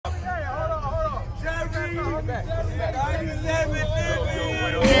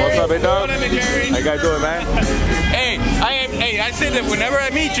What's up, big dog? How you guys doing, man? Hey, I said that whenever I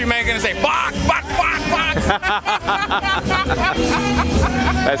meet you, man, I'm gonna say, fuck, fuck, fuck, fuck.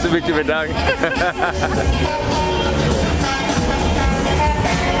 Nice to meet you, big dog. Let's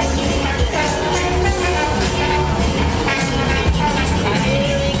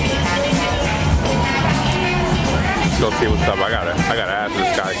go see what's up. I gotta ask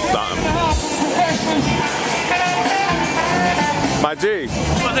this guy something. My G.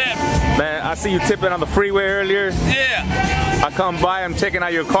 What's that? Man, I see you tipping on the freeway earlier. Yeah. I come by, I'm checking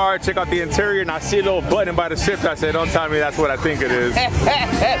out your car, check out the interior, and I see a little button by the shift. I said, don't tell me that's what I think it is.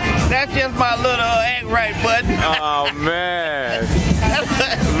 That's just my little act right button. Oh, man.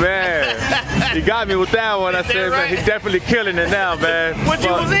 Man. You got me with that one. I said, right? Man, he's definitely killing it now, man. What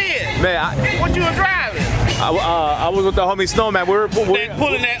you was in? Man, what you was driving? I was with the homie Snowman. We're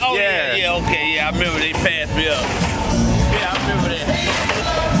pulling that. Oh, yeah, okay, yeah. I remember they passed me up. Yeah, I remember that.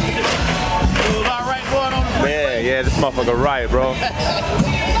 It was all right going on the freeway. Yeah, this motherfucker right, bro.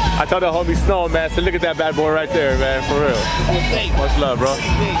 I told the homie Snowman, so look at that bad boy right there, man, for real. Much love, bro.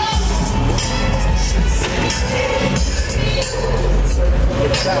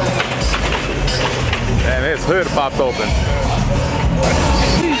 Man, his hood popped open.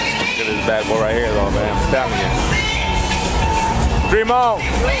 Look at this bad boy right here, though, man. I'm telling you. Dream on.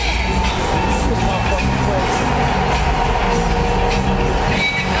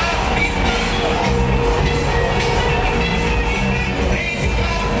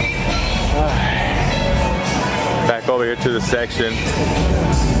 Back over here to the section. I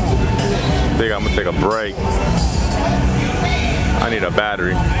think I'm gonna take a break. I need a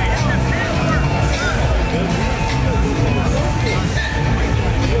battery.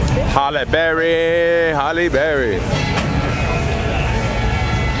 Holly Berry, Holly Berry.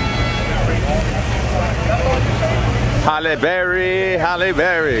 Holly Berry, Holly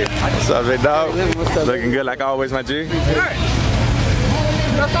Berry. What's up, big dog? Looking good like always, my G.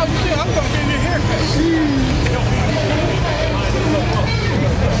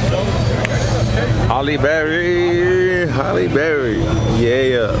 Holly Berry, Holly Berry,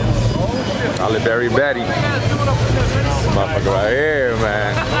 yeah. Holly Berry Betty. Motherfucker right here,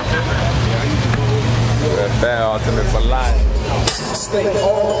 man. That ultimate for life.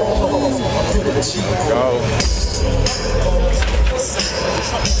 Go.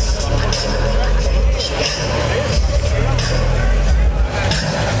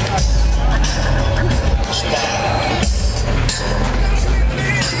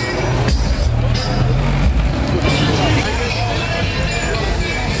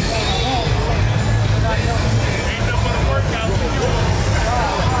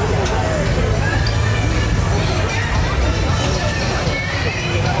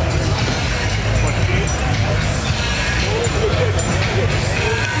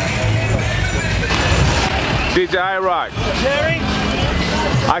 DJ iRock. Jerry?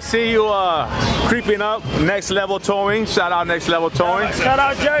 I see you creeping up Next Level Towing. Shout out Next Level Towing. Shout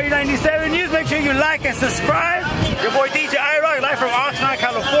out Jerry 97 News. Make sure you like and subscribe. Your boy DJ iRock, live from Oxnard,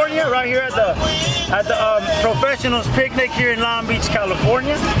 California, right here at the Professionals Picnic here in Long Beach,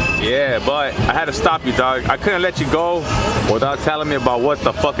 California. Yeah, but I had to stop you, dog. I couldn't let you go without telling me about what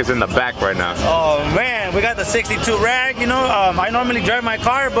the fuck is in the back right now. Oh man, we got the 62 rag, you know. I normally drive my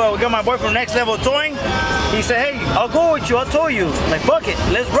car, but we got my boy from Next Level Towing. He said, hey, I'll go with you, I'll tow you. I'm like, fuck it,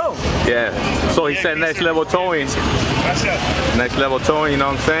 let's roll. Yeah, so he said Next Level Towing. Next Level Towing, you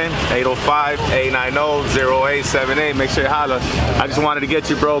know what I'm saying? 805-890-0878. Make sure you holler. I just wanted to get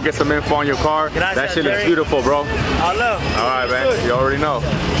you, bro, get some info on your car. That shit looks beautiful, bro. I love. All right, man, you already know.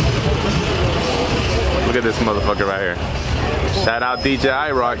 Look at this motherfucker right here. Shout out DJ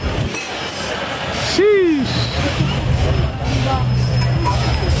iRock. Sheesh.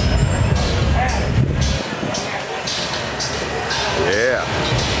 Yeah.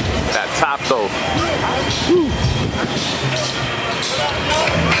 That top though. Woo.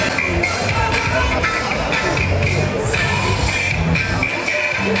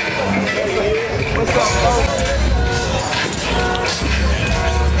 What's up, bro?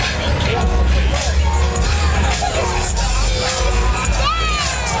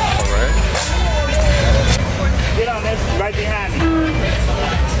 Get on this, right behind me.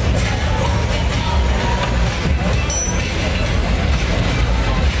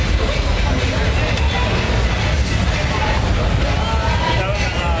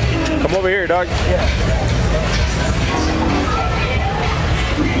 Come over here, dog. Yeah.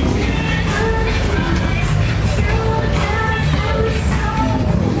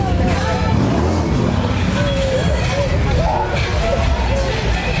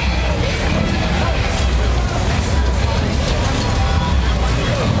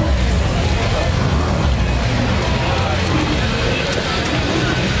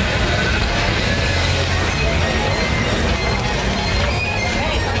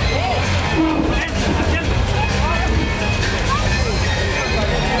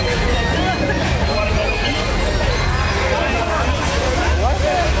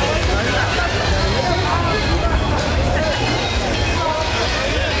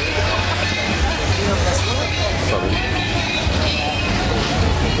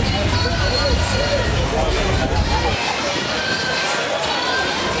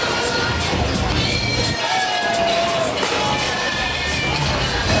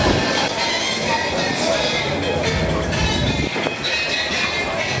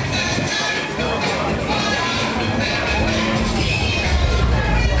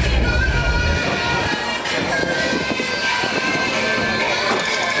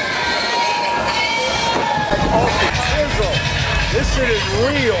 shit is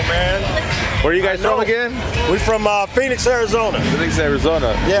real, man. Where are you guys from again? We from Phoenix, Arizona. Phoenix,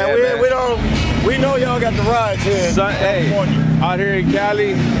 Arizona. Yeah, we know y'all got the rides here. Hey, out here in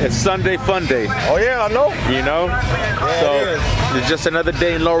Cali, it's Sunday Fun Day. Oh yeah, I know. You know? Yeah, so it's just another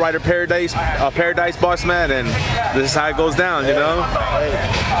day in Lowrider Paradise, boss man, and this is how it goes down, you know?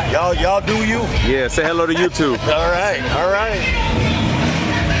 Hey, y'all do you. Yeah, say hello to YouTube. All right, all right.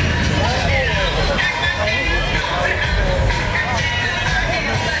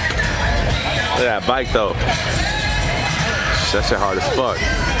 Look at that bike though. That shit hard as fuck.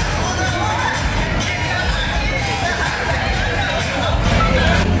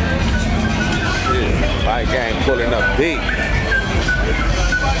 Shit, bike ain't pulling up deep.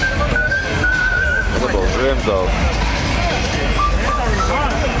 Look at those rims though.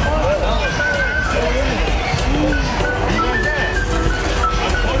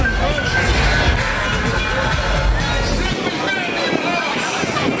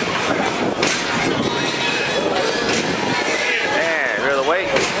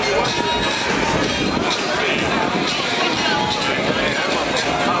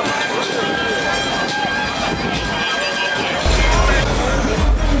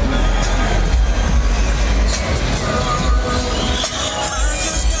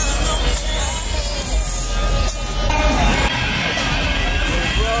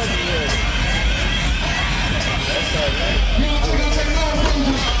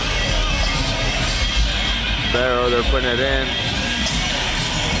 Barrel, they're putting it in. Is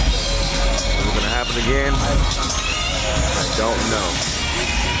it gonna happen again? I don't know.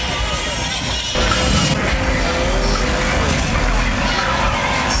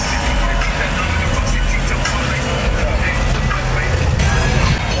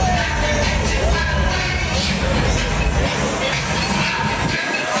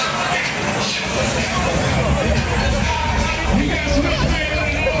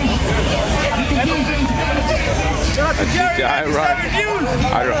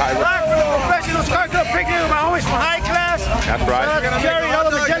 Professionals car club picnic with my homies from high class. That's right. Jerry, all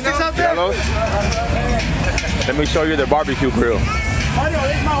the Majestics out there. Hello. Let me show you the barbecue grill. Show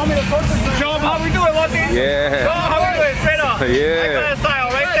them how we do it, Walter. Yeah. Show them how we do it, straight up. Yeah. High class style,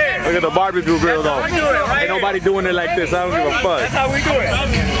 right there. Look at the barbecue grill though. That's how we do it, right Ain't nobody doing it like this. I don't give a fuck. That's how we do it.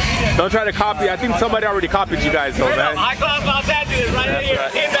 Don't try to copy. I think somebody already copied you guys though, man. High class Los Angeles right here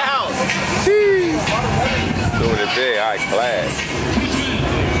in the house. Doing it big, high class.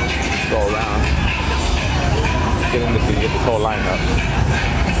 Go around. Get in the seat, get this whole line up.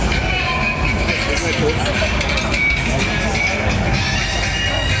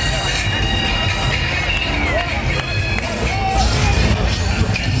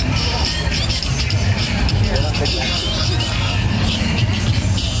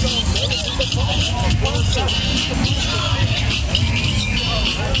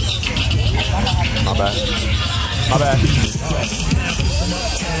 My bad. My bad.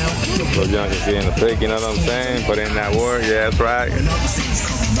 So young can see in the pic, you know what I'm saying? Put in that work, yeah, that's right.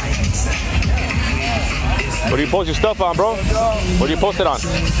 What do you post your stuff on, bro? What do you post it on?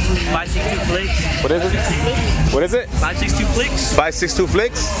 562 Flicks. What is it? What is it? 562 Flicks. 562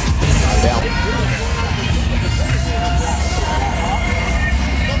 Flicks? Damn.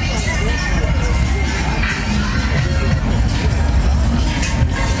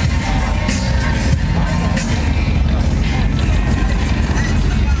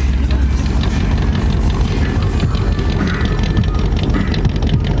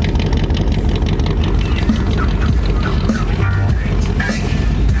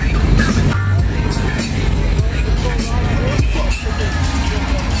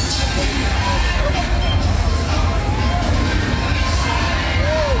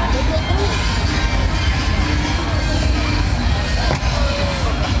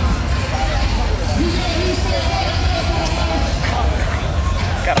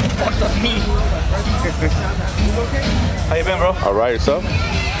 How you been, bro? All right, yourself?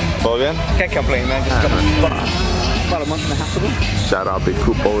 Todo bien? Can't complain, man. Just about a month and a half ago. Shout out Big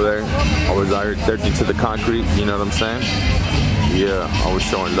Coop over there. Always out here dirty to the concrete, you know what I'm saying? Yeah, always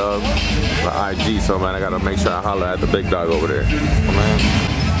showing love. My IG, so man, I gotta make sure I holler at the big dog over there. Oh, man.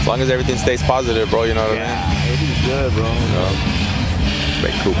 As long as everything stays positive, bro, you know what I mean? Everything's good, bro. You know?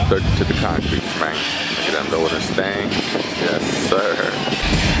 Big Coop dirty to the concrete, man. Get under with a stain. Yes, sir.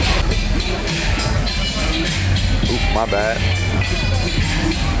 Oop, my bad.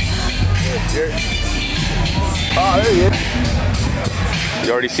 Oh, there you go.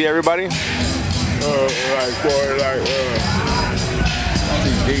 You already see everybody? Like, for like,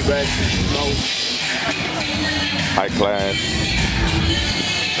 D-back, High class.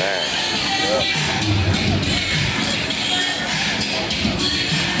 Man.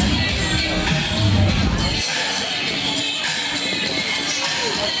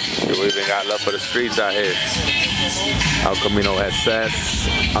 Love for the streets out here. El Camino SS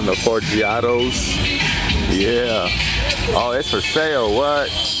on the Forgiatos. Yeah. Oh, it's for sale. What?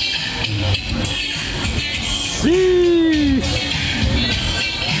 Sheesh.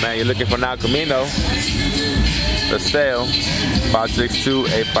 Man, you're looking for El Camino. For sale.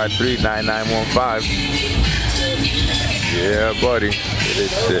 562-853-9915. Yeah, buddy. It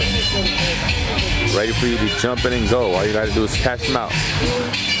is shit. Ready for you to jump in and go. All you gotta do is catch them out.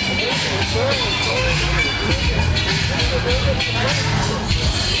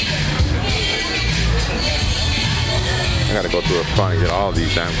 I gotta go through the front and get all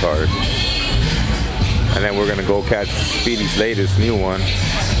these damn cars. And then we're gonna go catch Speedy's latest new one.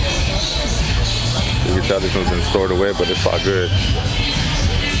 You can tell this one's been stored away, but it's all good.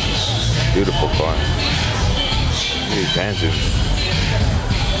 Beautiful car. These engines.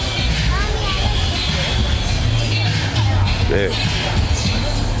 Shit.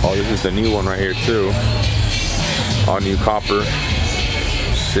 Oh, this is the new one right here too. All new copper.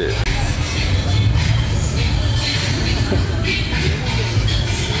 Shit.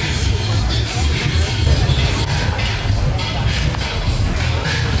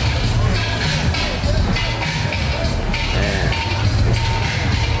 Man.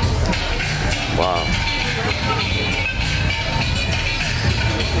 Wow.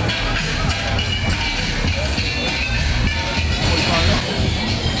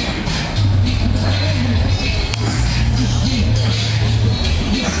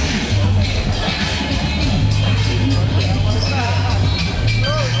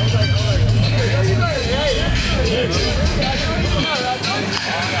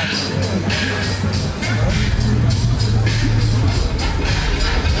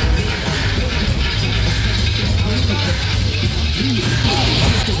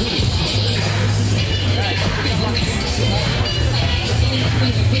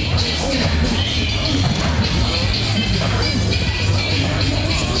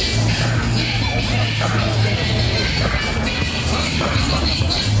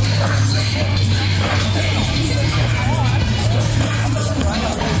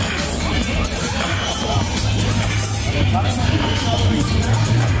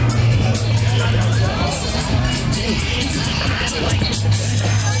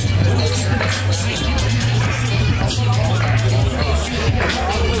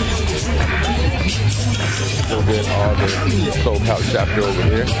 We'll get all the SoCal chapter over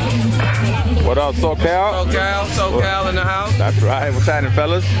here. What up, SoCal? SoCal in the house. That's right. What's happening,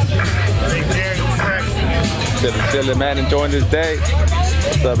 fellas? Chilling, man. Enjoying this day.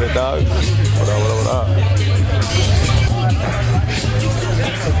 What's up, big dog? What up?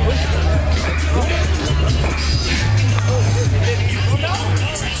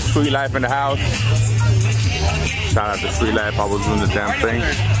 Street life in the house. Shout out to Street Life. I was doing the damn thing.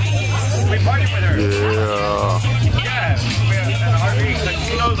 Yeah.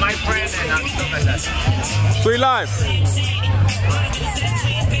 She knows my friend and stuff like that. Street Life.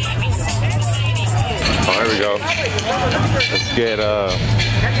 Oh, there we go. Let's get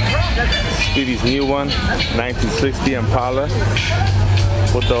Speedy's new one, 1960 Impala,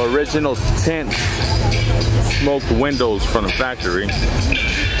 with the original tint smoked windows from the factory.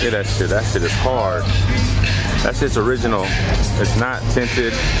 Look at that shit. That shit is hard. That shit's original. It's not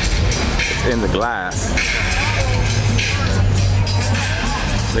tinted. It's in the glass.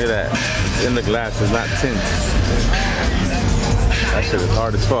 Look at that. It's in the glass. It's not tinted. That shit is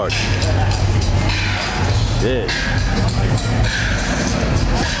hard as fuck. Shit.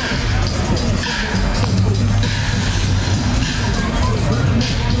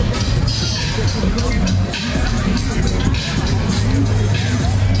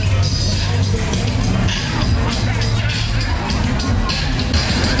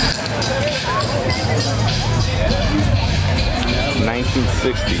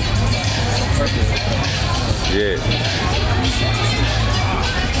 $1960. Yeah.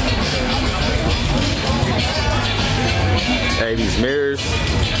 Hey, these mirrors,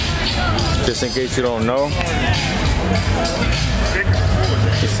 just in case you don't know.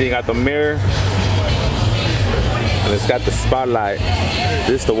 You see, you got the mirror, and it's got the spotlight.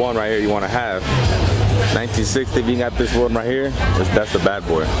 This is the one right here you want to have. 1960, you got this one right here, that's the bad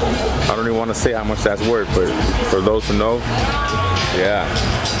boy. I don't even want to say how much that's worth, but for those who know, yeah.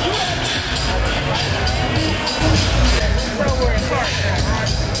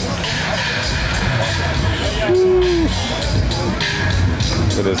 Woo.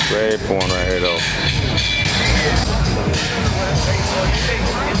 Look at this gray one right here though.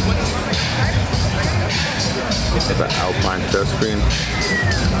 The Alpine touchscreen.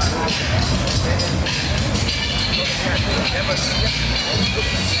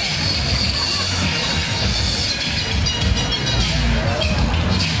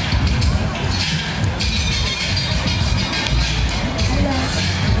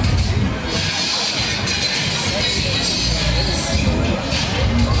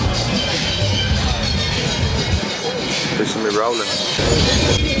 Fishing me rolling.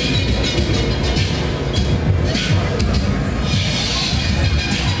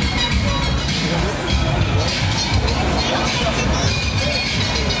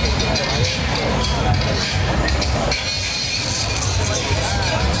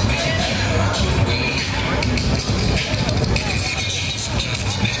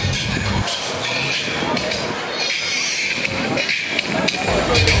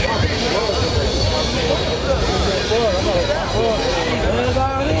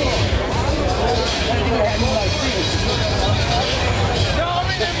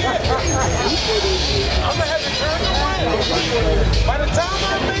 I'm gonna have to turn around. By the time I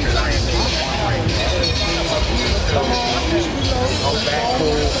make it, come on. Oh, back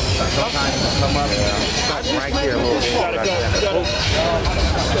cool. Sometimes come up right here a little bit.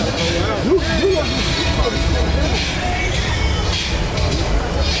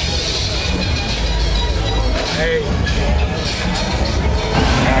 Hey.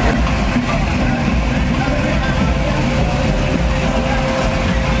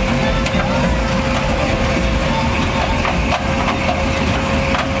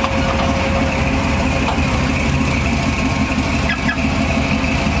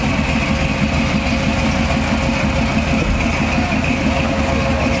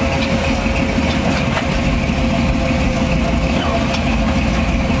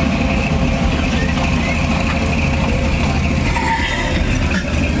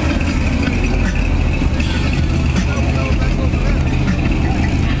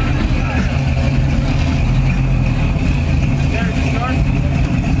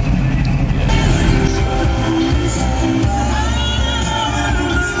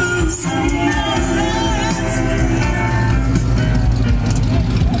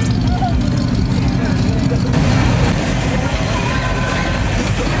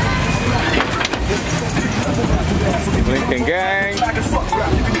 Lincoln gang.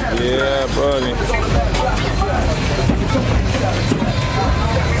 Yeah, buddy.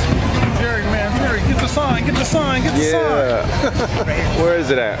 Jerry, man, Jerry, get the sign, get the sign, get the sign. Where is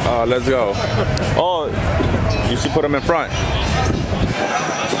it at? Oh, let's go. Oh, you should put them in front.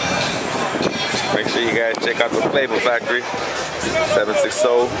 Make sure you guys check out the Flavor Factory.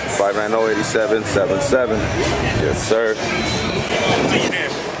 760-590-8777. Yes, sir.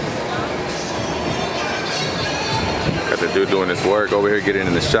 Got the dude doing his work over here, getting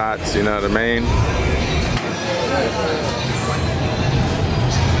in the shots, you know what I mean?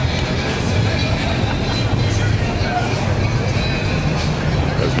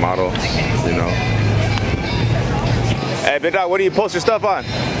 This model, you know. Hey, Big Dog, what do you post your stuff on?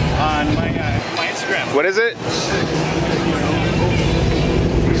 On my Instagram. What is it?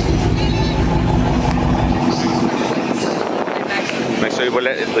 Make sure you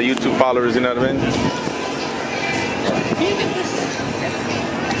let the YouTube followers, you know what I mean?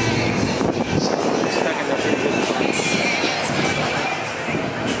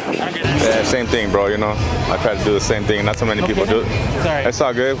 Yeah, same thing, bro, you know. I try to do the same thing, not so many people do it. Sorry. It's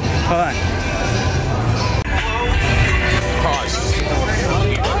all good. Hold on.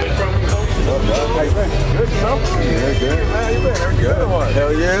 Yeah, good. Man, you been good.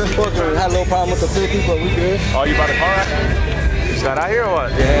 Hell yeah. Had a little problem with the 50, but we good. Oh, you bought a car? It's not out here or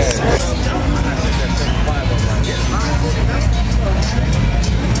what? Yeah.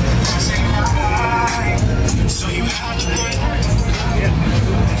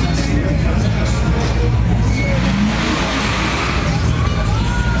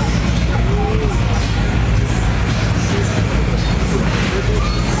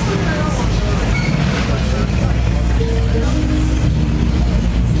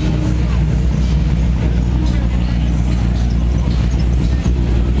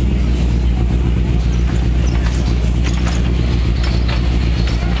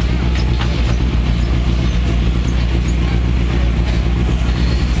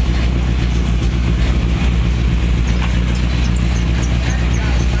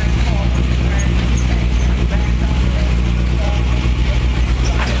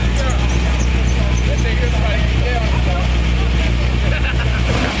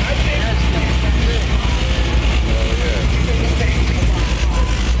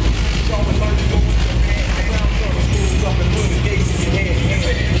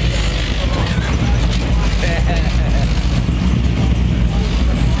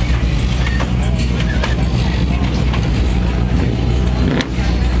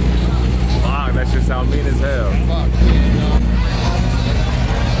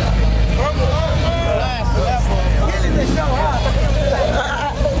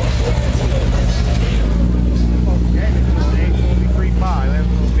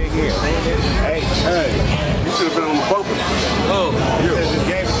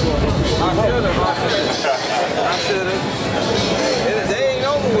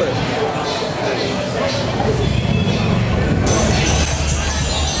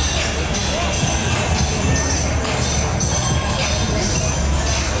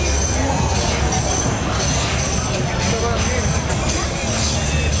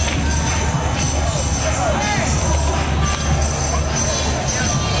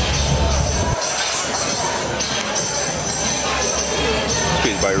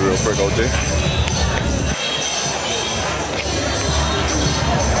 real quick, OJ.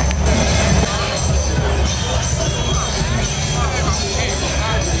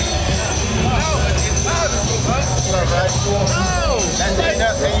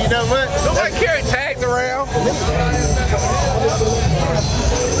 And you know what? Nobody carry tags around.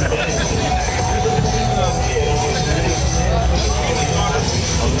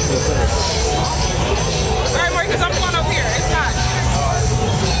 Alright, Marcus, I'm going up here. It's hot.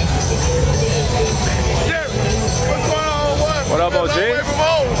 What's going on? What up, OG?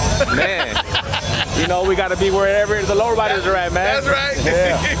 Man, you know we got to be wherever the Lowriders are at, man. That's right.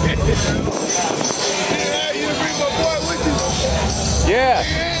 Yeah. You bring my boy with you. Yeah.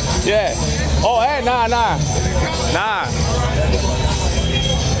 Yeah. Oh, hey, nah.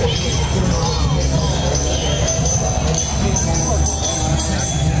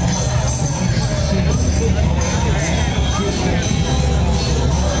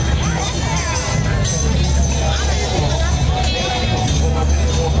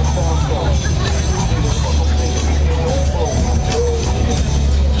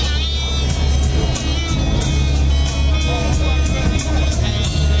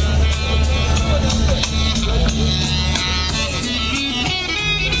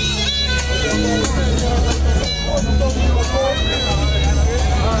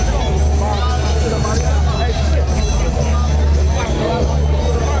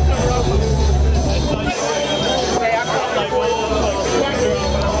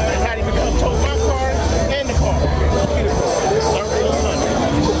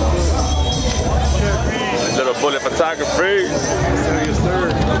 Little bullet photography. Yes, sir.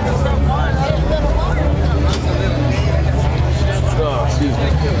 Oh, excuse me.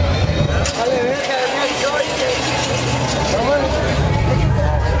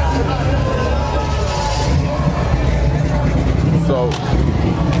 So,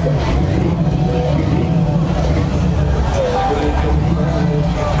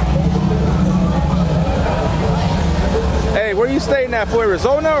 hey, where you staying at? For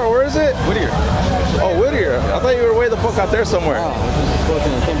Arizona or where is it? Whittier. Oh, Whittier. I thought you were way the fuck out there somewhere. I just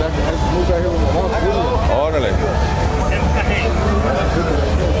fucking came back and moved out here with my mom. Órale.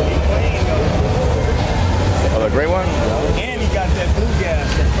 Oh, the gray one? And he got that blue gas.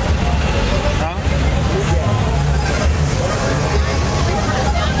 Huh?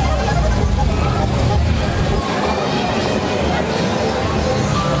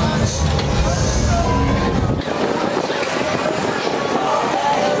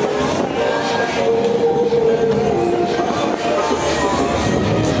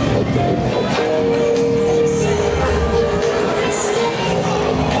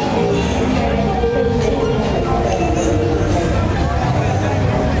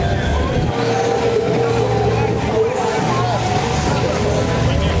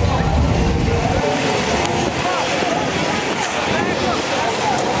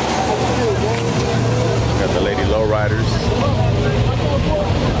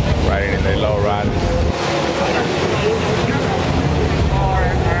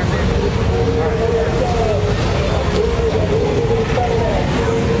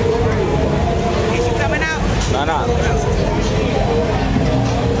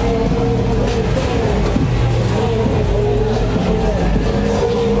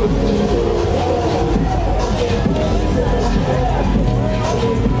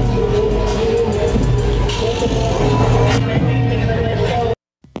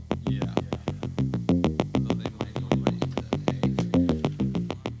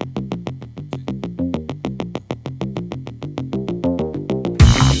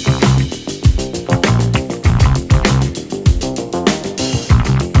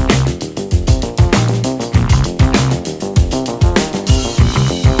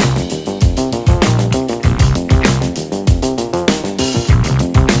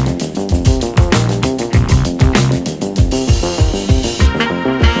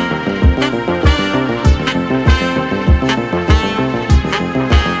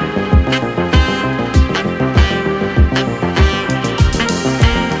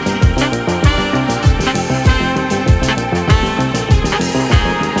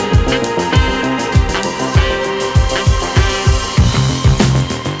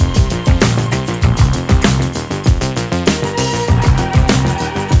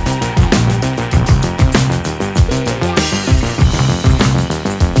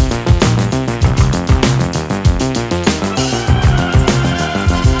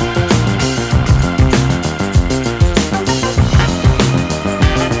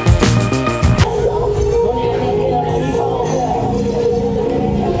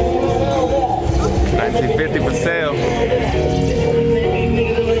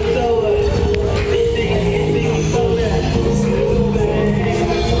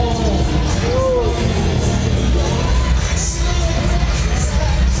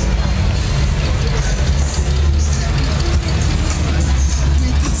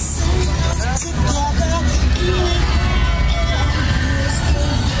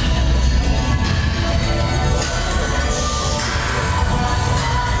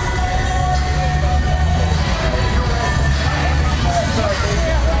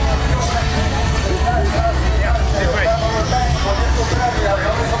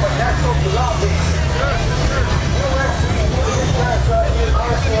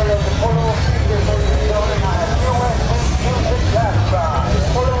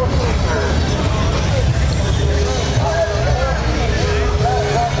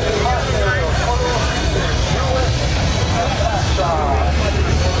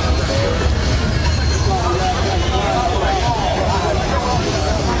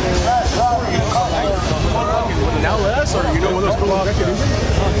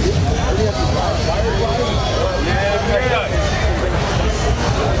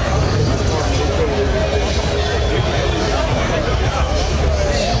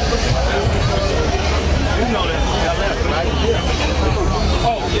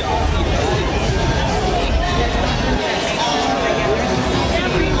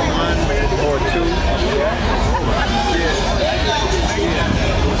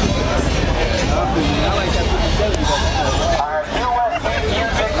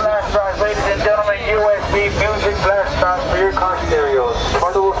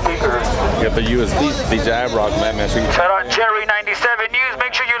 Get the USB, DJ Rock, man. Sure shout out Jerry 97 News.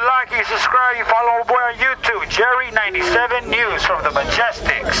 Make sure you like, you subscribe, you follow our boy on YouTube. Jerry 97 News from the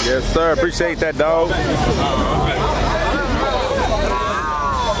Majestics. Yes, sir. Appreciate that, dog.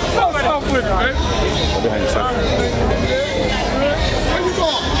 Behind you, son. Where you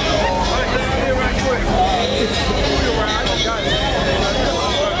going?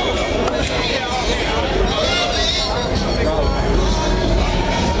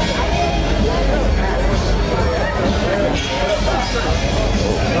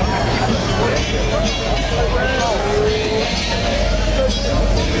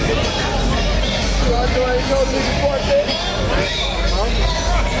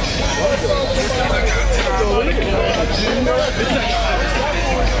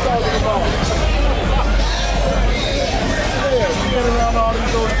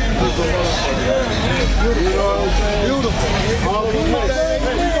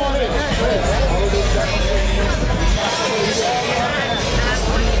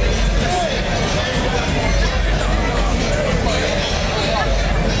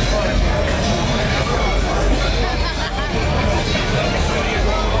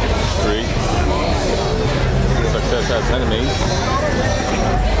 Success has enemies.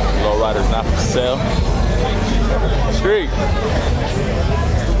 Lowriders not for sale. Street.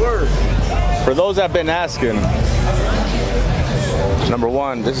 For those that have been asking, number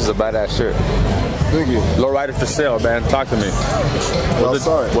one, this is a badass shirt. Thank you. Lowrider for sale, man. Talk to me. What's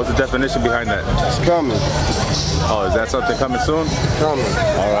the definition behind that? It's coming. Oh, is that something coming soon? Coming.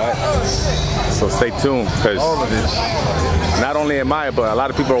 All right. So stay tuned, because not only am I, but a lot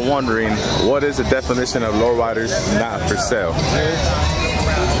of people are wondering, what is the definition of Lowriders not for sale?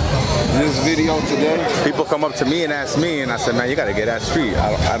 This video today, people come up to me and ask me, and I said, man, you got to get that street.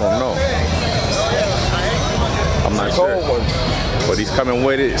 I don't know. I'm not sure. But he's coming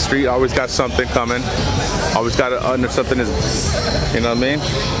with it. Street always got something coming. Always got it under something is, you know what I mean?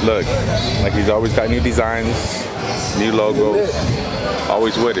 Look, like he's always got new designs, new logos.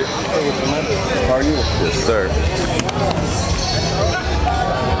 Always with it. how are you? Yes, sir.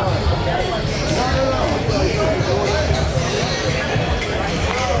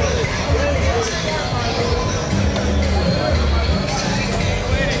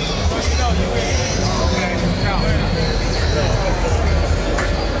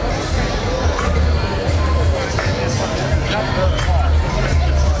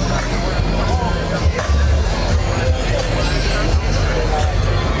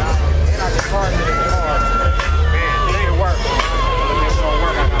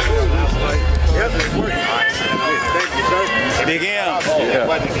 Big M. Yeah.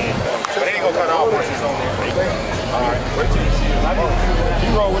 But they ain't gonna cut off once it's on there. Alright. You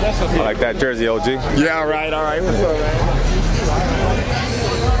roll with us up here. I like that jersey, OG. Yeah, alright. What's up, man?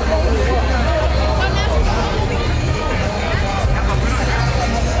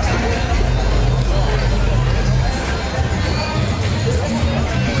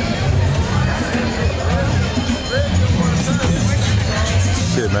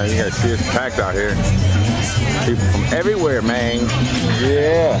 Shit, man, you gotta see it's packed out here. People from everywhere, man.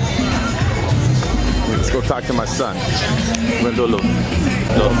 Yeah. Let's go talk to my son. We're gonna do a little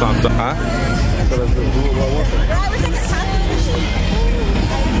something, huh?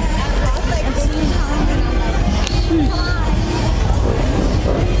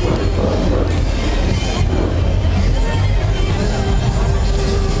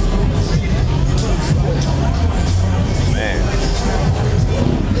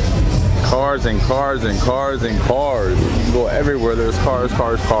 Cars and cars and cars and cars. You can go everywhere. There's cars,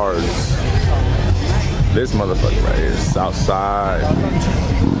 cars, cars. This motherfucker right here is outside.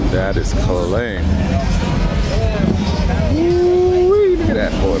 That is clean. Ooh, look at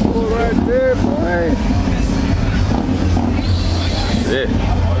that boy right there, boy. Yeah.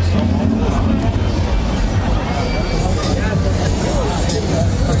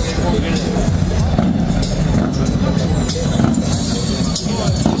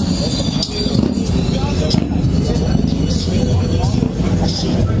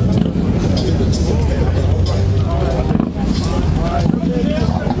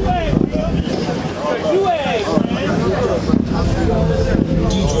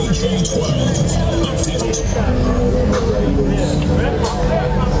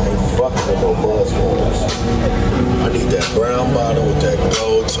 I need that brown bottle with that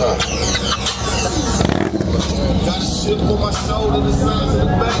gold top. Got shit on my shoulder, the size of the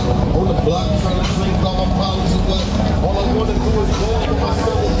back. On the block, trying to drink all my problems away. All I wanna do is go for my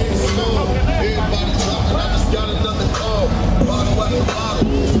soul, get stoned. Everybody dropping, I just got another call. Bottle after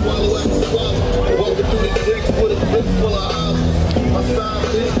bottle, swallow after swallow. Walking through the drinks with a clip full of albums. My side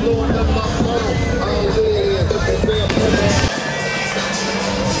bitch blowing up my phone. I don't live here.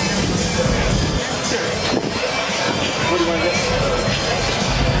 What do you want to get?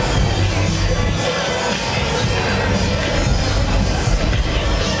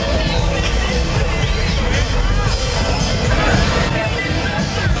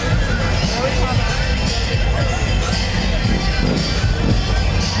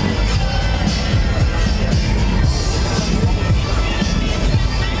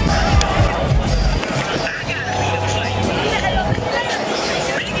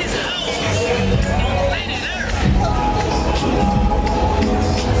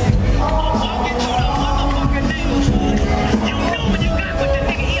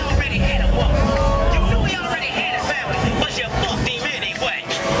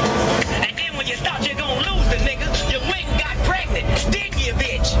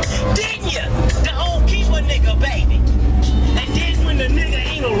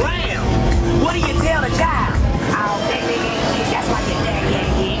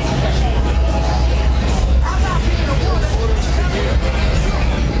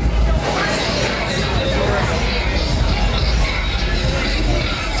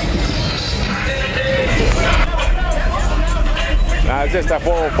 Nah, it's just that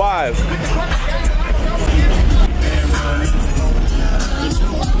 405.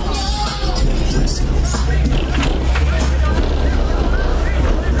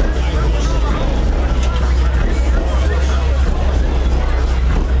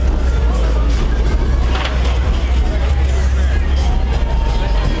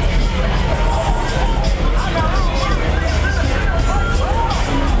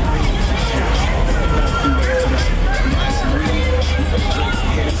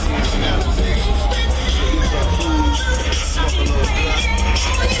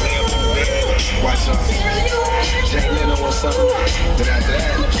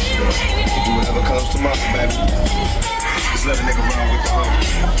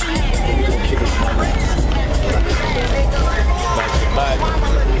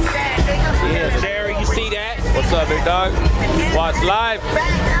 What's up, big dog? Watch live.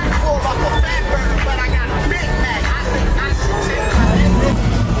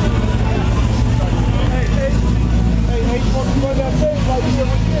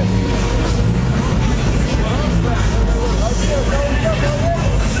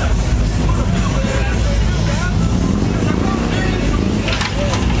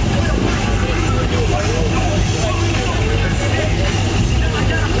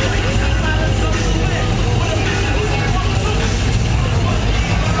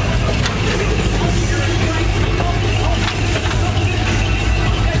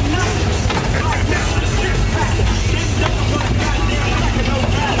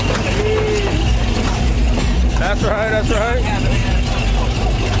 That's right, that's right.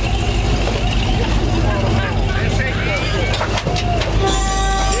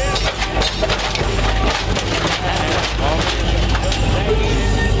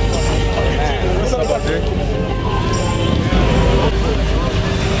 What's up, buddy?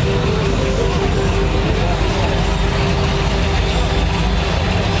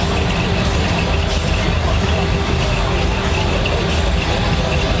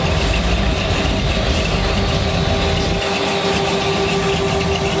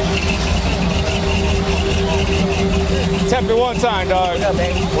 Tap me one time, dog. What's up,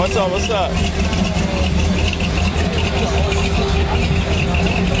 baby? What's up, what's up?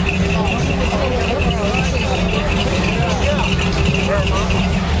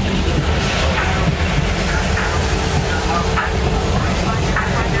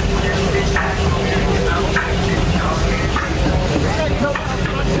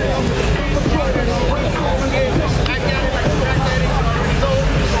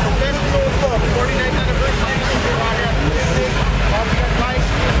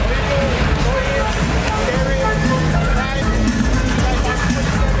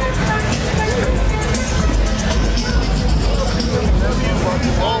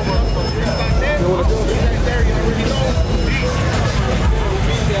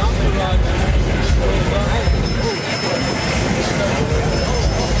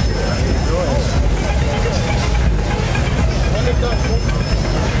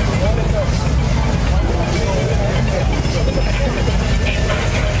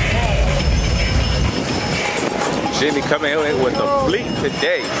 Jimmy coming in with the fleet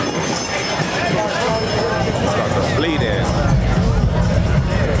today. Got the fleet in.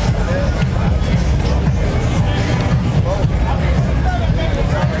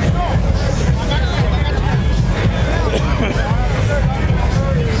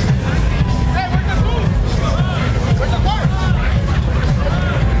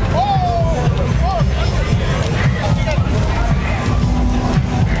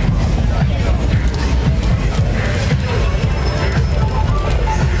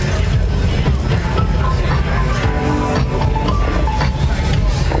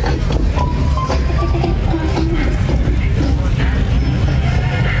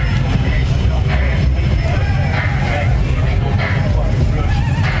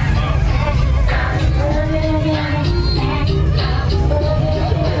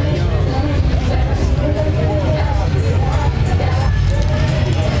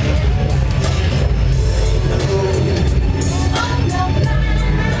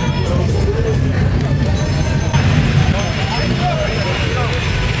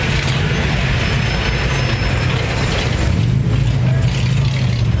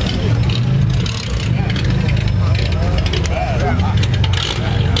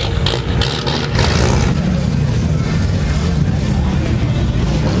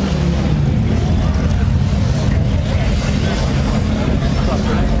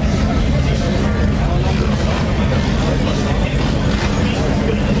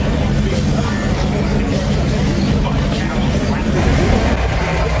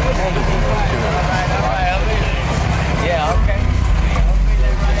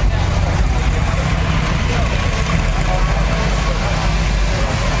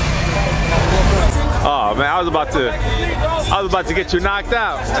 Oh man, I was about to get you knocked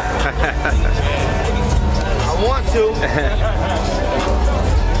out. I want to.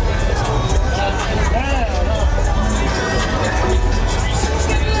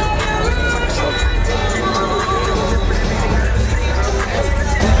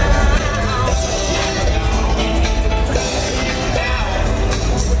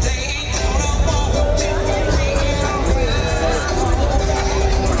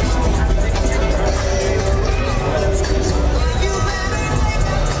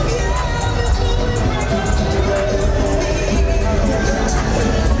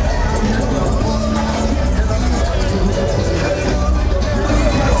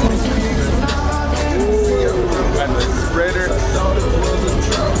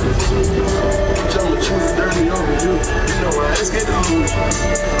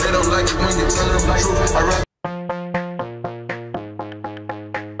 They don't like it when you tell them the truth. I rather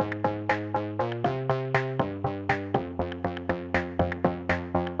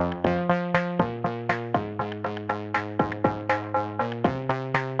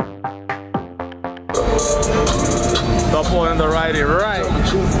Stop pulling the righty right.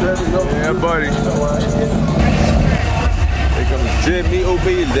 Yeah, buddy. Here comes Jimmy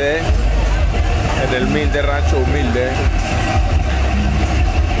Humilde. En el humilde rancho humilde.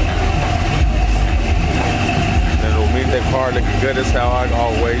 And the humilde car looking good as hell, like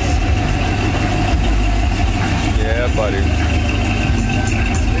always. Yeah, buddy.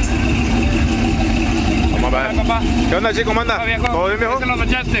 ¿Cómo va? ¿Qué onda, chico? ¿Cómo anda? ¿Todo bien, viejo?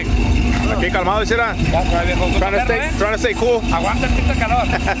 Majestic. Aquí calmado, ¿será? Trying to stay cool. Aguanta el pinche calor.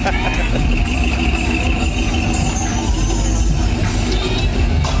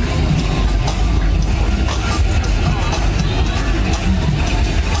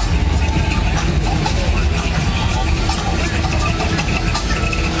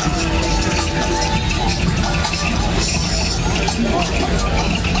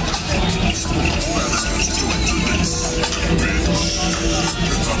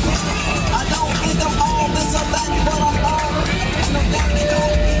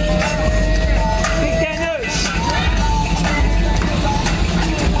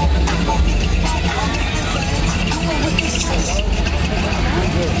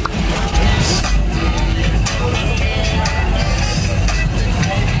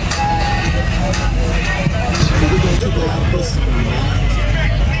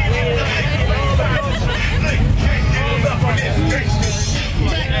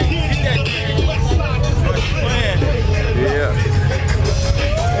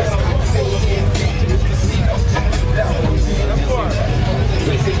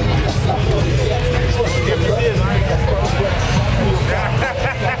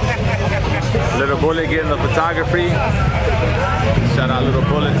 Little Bullet getting the photography. Shout out Little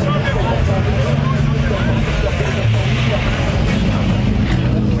Bullet.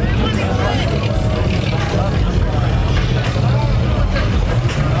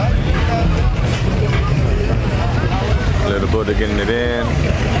 getting it in.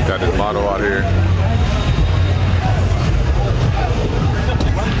 Got his model out here.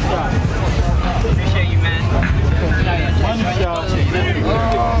 Appreciate you, man.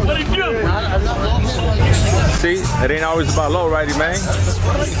 See, it ain't always about low riding, man.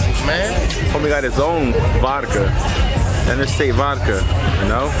 Homie got his own vodka. Interstate vodka, you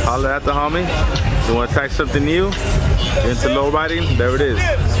know? Holla at the homie. You want to try something new? You're into low riding? There it is.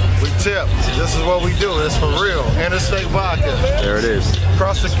 We tip. This is what we do. It's for real. Interstate vodka. There it is.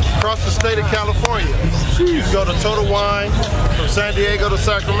 Across the state of California. You can go to Total Wine from San Diego to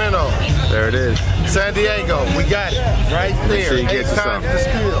Sacramento. There it is. San Diego, we got it right there. sure you get 8 you times some. the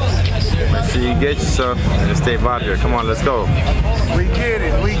skill. Make sure you get you some Interstate vodka. Come on, let's go. We get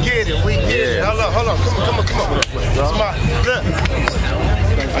it. We get it. We get it. Hold on. Come on. That's my look.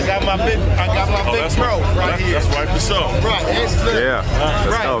 I got my big bro right here. That's right for sure. Right. Yeah.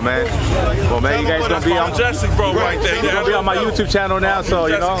 Let's go, man. Well, man, you guys gonna be on Majestic, bro, right there. You're gonna be on my YouTube channel now, so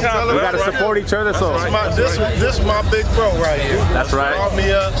you know we gotta support each other. So This is my big bro right here. That's right.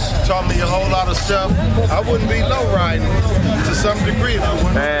 Taught me a whole lot of stuff. I wouldn't be low riding to some degree if it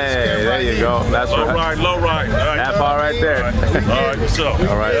wasn't. hey, there you go. That's right. Low ride. That part right there. All right, what's up?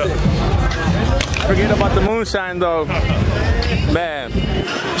 All right. Forget about the moonshine though, man.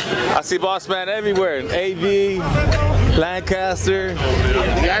 I see Boss Man everywhere. AV, Lancaster. You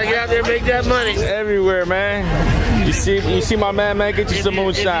gotta get out there and make that money. Everywhere, man. You see my man, get you some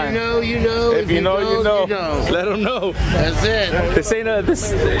moonshine. If you know. If you know, you know. Let them know. That's it. This ain't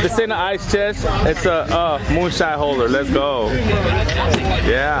an ice chest. It's a moonshine holder. Let's go.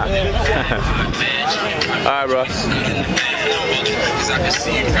 Yeah. All right, bro.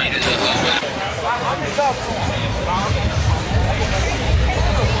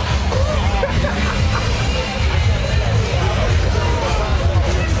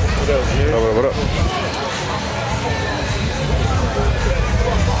 What up?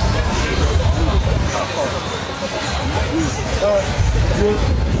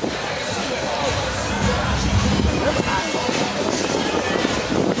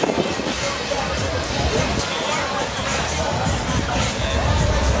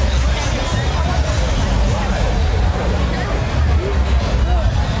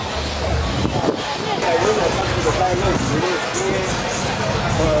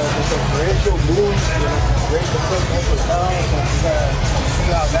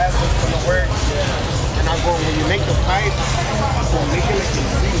 When you make the pipe, so make it like a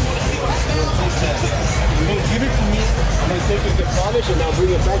seed. You give it to me, and then take it to polish, and I'll bring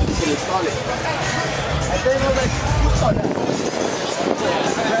it back, you can install it. I think we're like,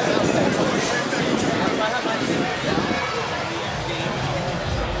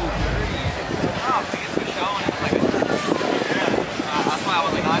 That's why I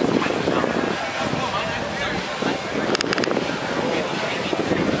was like, I just went to the show.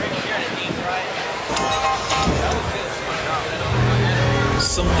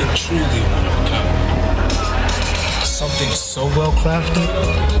 Something truly one of a kind. Something so well crafted.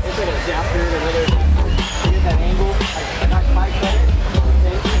 It's an adapter, another, get that angle, like not quite cut it.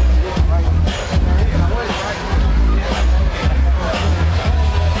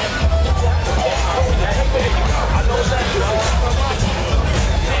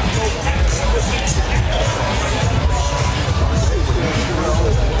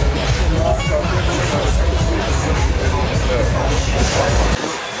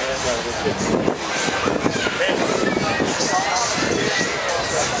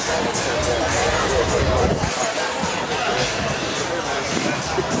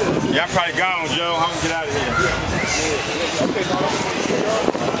 Y'all probably gone, Joe. I'm gonna get out of here.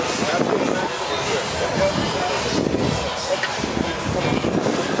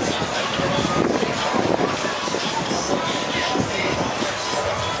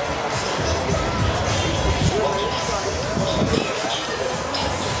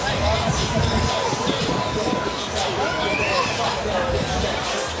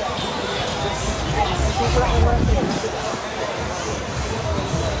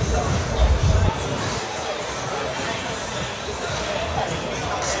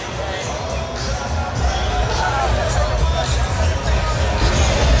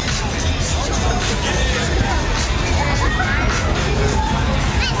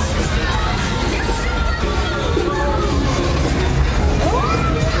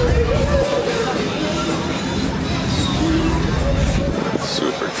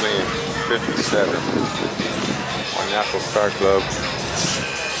 Super clean. 57. Guanaco Car Club.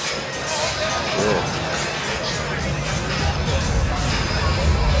 Yeah.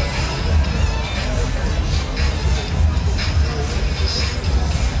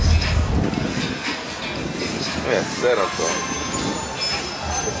 Yeah, setup though.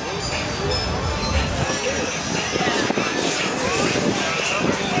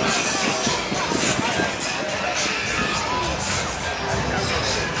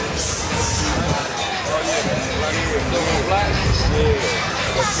 black? Yeah.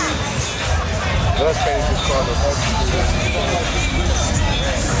 That's paint just called the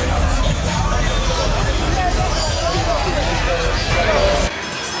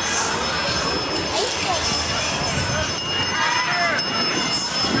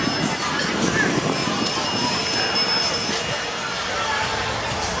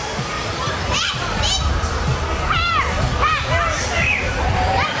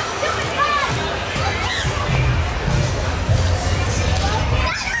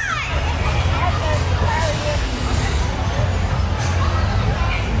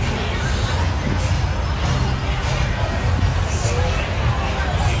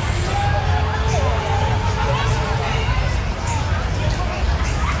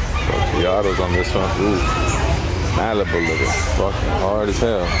DORADO's on this one. Ooh. Malibu looking fucking hard as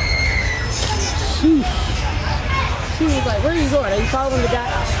hell. She was like, where are you going? Are you following the guy?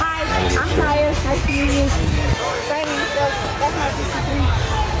 Hi, I'm Kaya. Nice to meet you. Exciting yourself. That's my 63.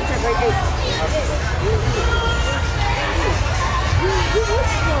 It's a great day.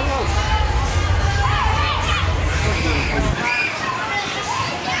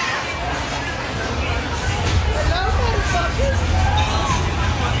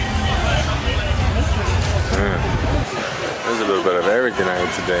 There's a little bit of everything I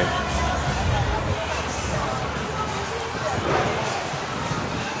ate today.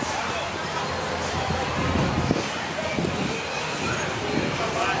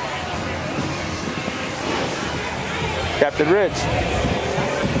 Captain Rich.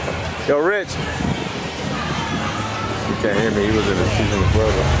 Yo, Rich. You can't hear me. He was in the season of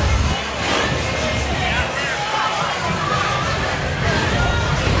brother.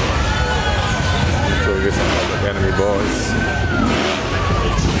 So we get some other enemy boys.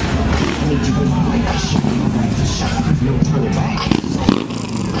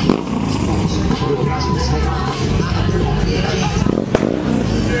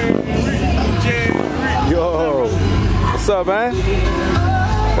 Yo, what's up, man?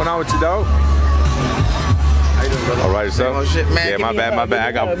 What's on with you, dog? How you doing, brother? All right, yourself? Shit, man. Yeah, my bad.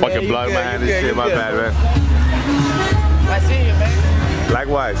 I got fucking blood in my hand and shit. My bad, man. I see you, man.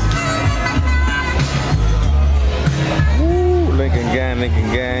 Likewise. Woo, Lincoln gang,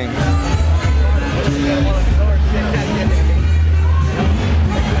 Lincoln gang.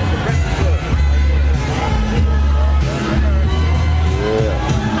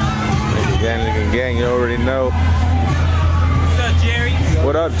 Lincoln gang, you already know. What's up, Jerry?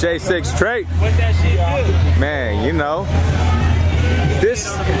 What up, J6 Trait? What's that shit do? Man, you know. This,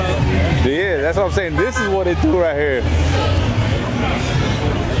 yeah, that's what I'm saying. This is what it do right here.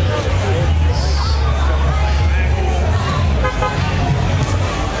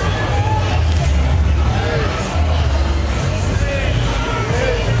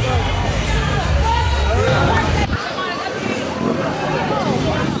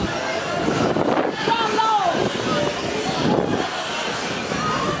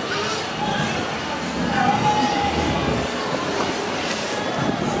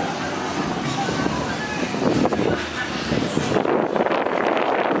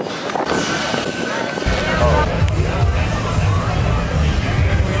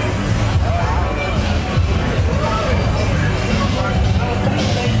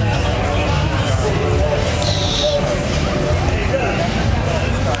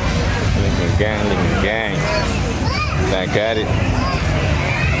 Gang. Back at it.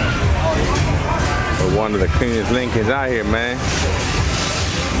 We're one of the cleanest Lincolns out here, man.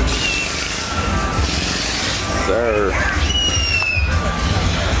 Sir.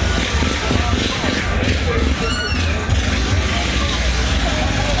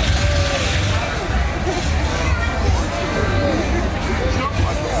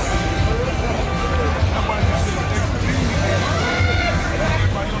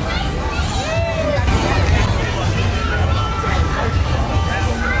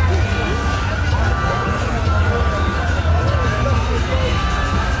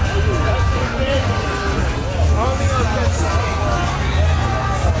 Only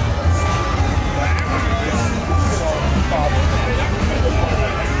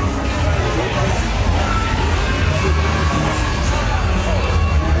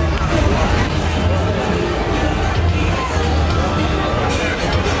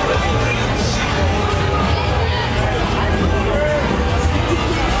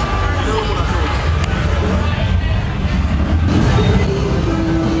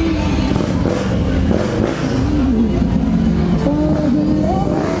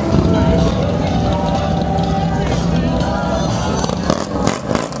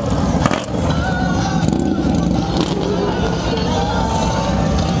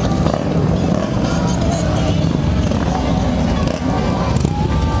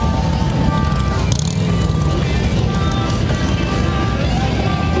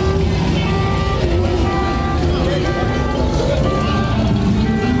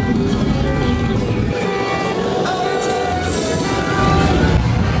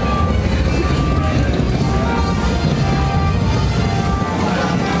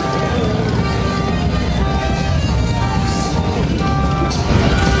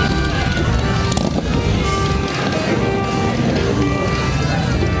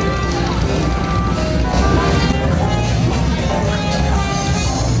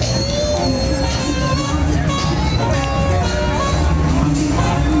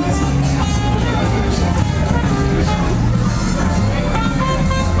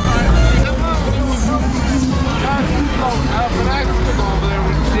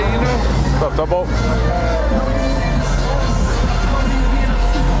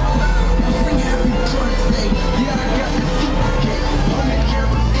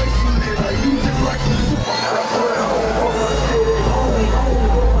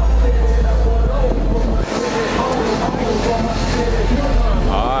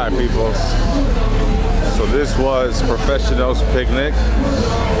this was Professionals Picnic.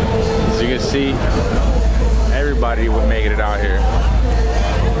 As you can see, everybody was making it out here.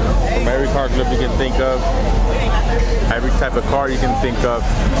 From every car club you can think of, every type of car you can think of,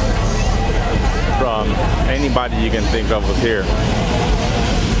 from anybody you can think of was here.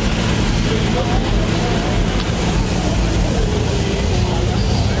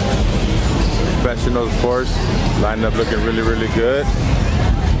 Professionals, of course, lined up looking really, really good.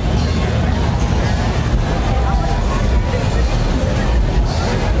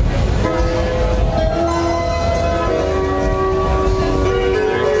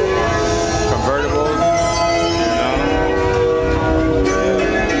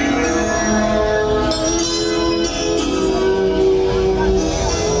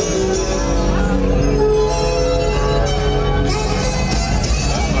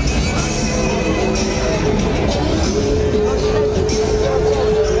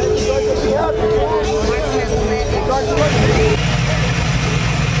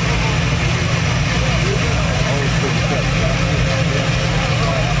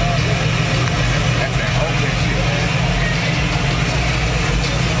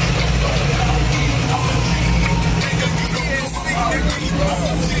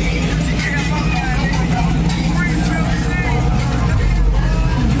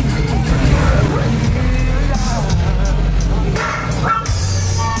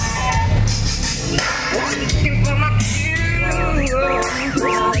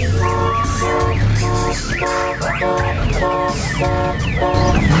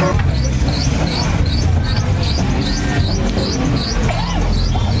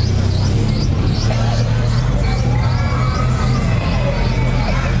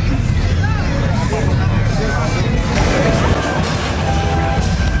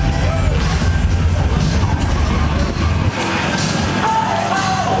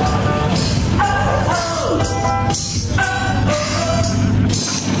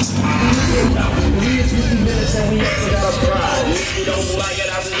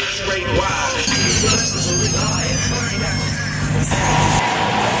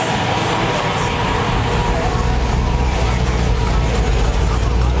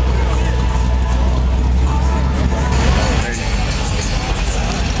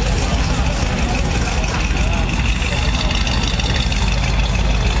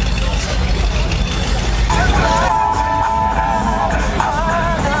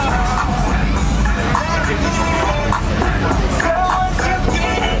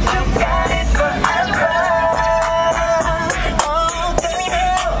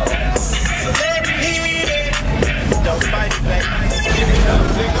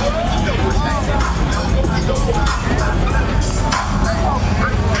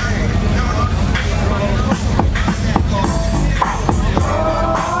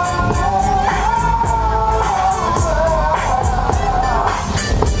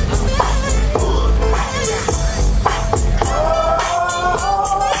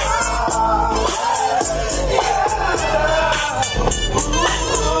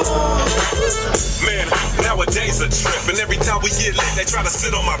 A trip, and every time we get lit, they try to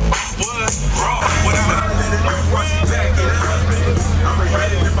sit on my what? Raw, without a back it up. I'm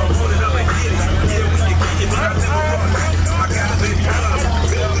ready if I put it up and get it. Yeah, we can kick it, but I never run. I got a baby love.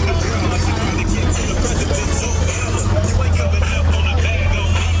 The kids in the president, so you ain't coming up on the bag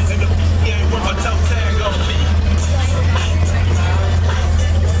on me, and the ain't worth a toe tag on me.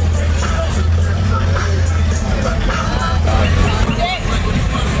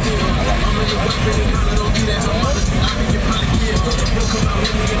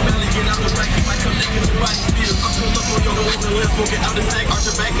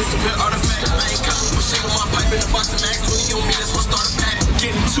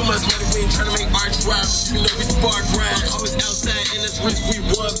 Too much money, we ain't trying to make arch rivals. You know we spark rhymes. Always outside in this race, we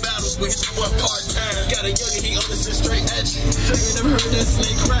won battles. We won part-time. Got a youngin', he on this straight at you. You ain't never heard that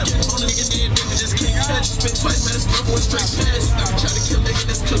snake crap. On a nigga did, nigga just can't catch. Spent twice, man, it's rough, one straight pass. I try to kill nigga,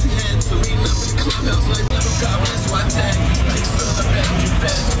 that's cause we had to. Reading up in the clubhouse like, never got one, that's why I tag. Like, fill up that, I'm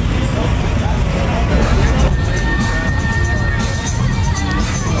fast.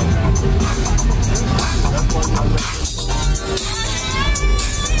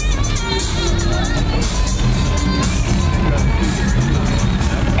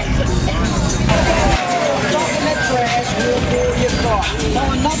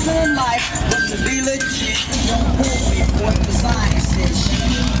 Knowing nothing in life but to be legit. Don't pull me what the sign says.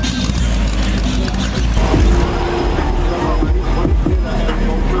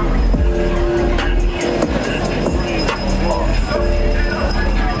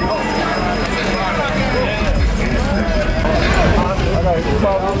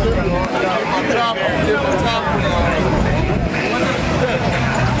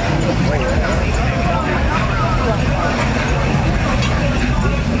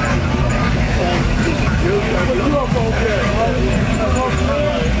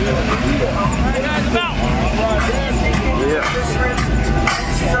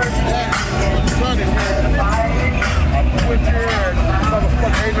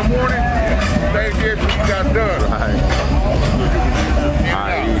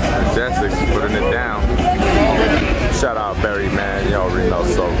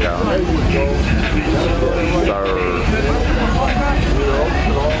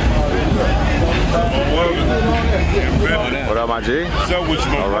 my G? What's up with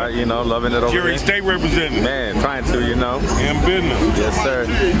you, man? All right, you know, loving it over Jerry, here. stay representing. Man, trying to, you know. And business. Yes, sir.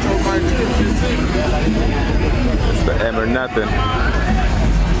 It's the M or nothing.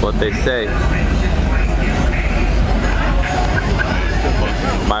 What they say.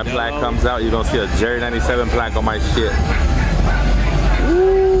 My plaque comes out, you're gonna see a Jerry 97 plaque on my shit.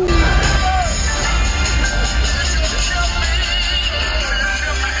 Woo.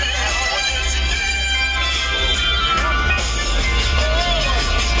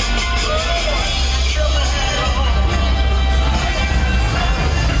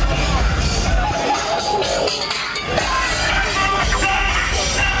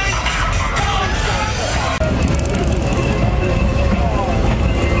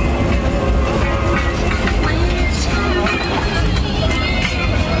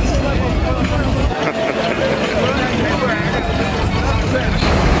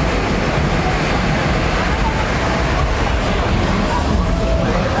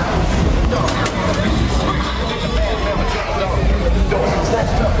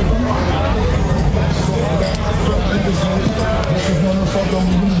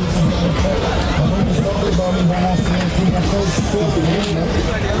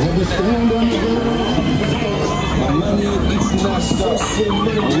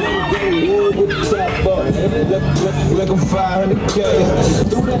 Like I'm 500K.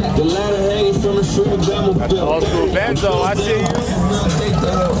 The ladder hangs from the shore. That's old school Benzo, I see you.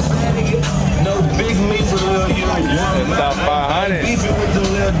 No big meat for little you. It's about 500. Beefing with the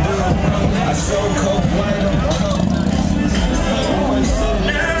little dude. I sold coke white on coke.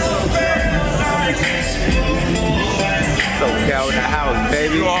 SoCal in the house,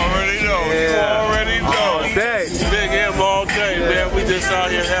 baby. You already know. Yeah. You already know. All day. Big M all day, man. We just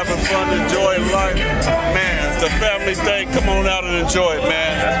out here having fun, enjoying life. Man, the family thing. Come on out and enjoy it,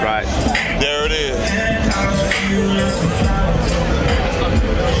 man. That's right. There it is.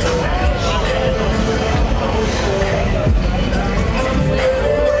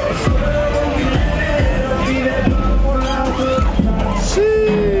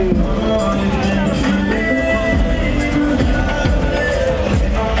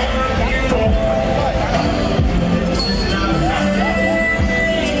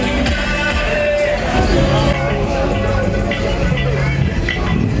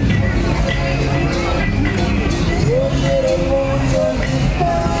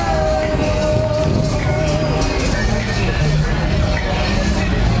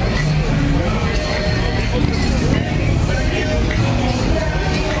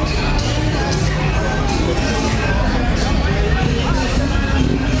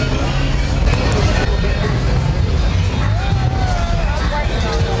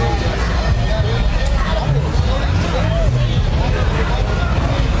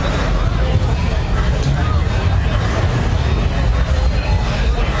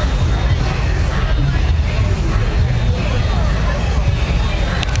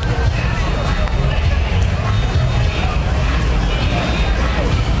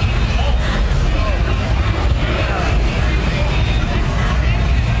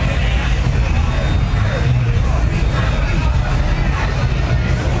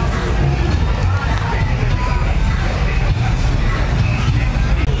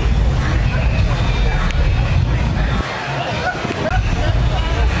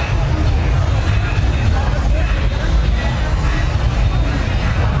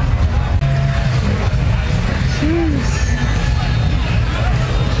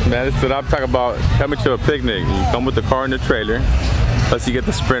 Man, this is what I'm talking about, coming to a picnic. You come with the car and the trailer, plus you get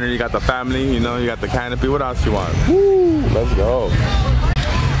the Sprinter, you got the family, you know, you got the canopy. What else you want? Woo! Let's go.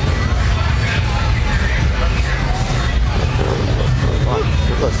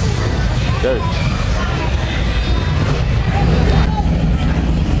 There.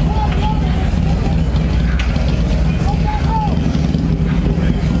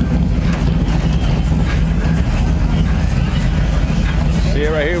 See it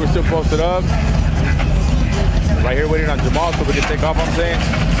right here, we're still posted up. Right here waiting on Jamal so we can take off, I'm saying.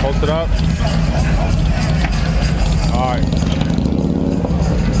 Posted up. All right.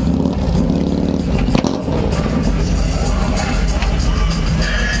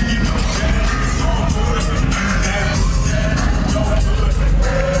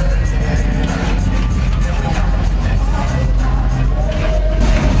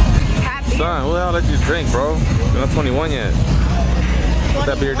 Son, who the hell let you drink, bro? You're not 21 yet. Put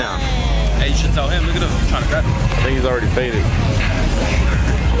that beer down. Hey, you should tell him. Look at him. He's trying to grab it. I think he's already faded.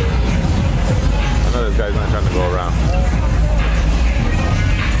 I know this guy's not trying to go around.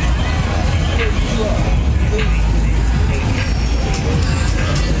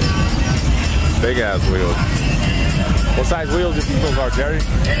 Big ass wheels. What size wheels do you think those are, Jerry?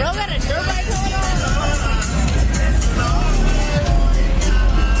 Bro, got a dirt bike going on?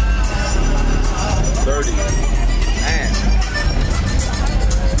 30. Man.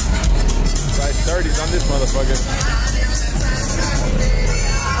 Size 30s on this motherfucker.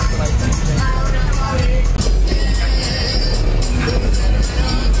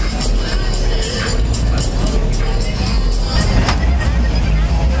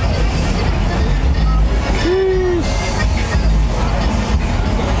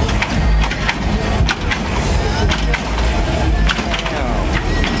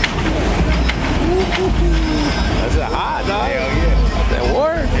 That's a hot dog. Hell yeah. That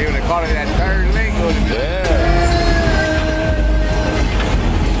work. They would have called it that third link. Yeah.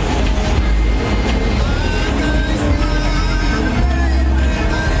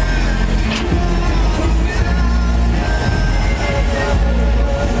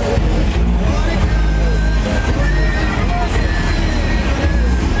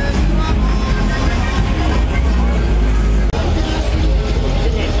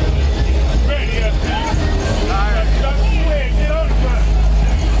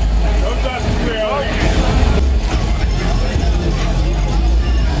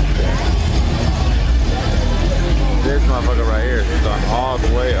 This motherfucker right here is done all the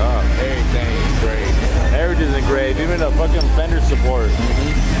way up. Everything's great. Everything's engraved, even the fucking fender support.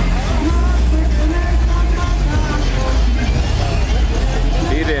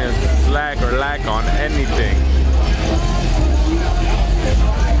 He didn't slack or lack on anything.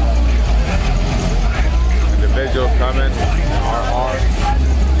 Individuals coming, RR.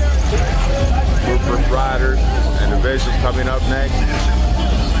 Group of riders, individuals coming up next.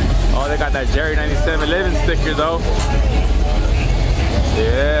 Oh, they got that Jerry 97 Living sticker though.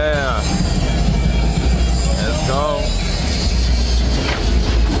 Yeah. Let's go.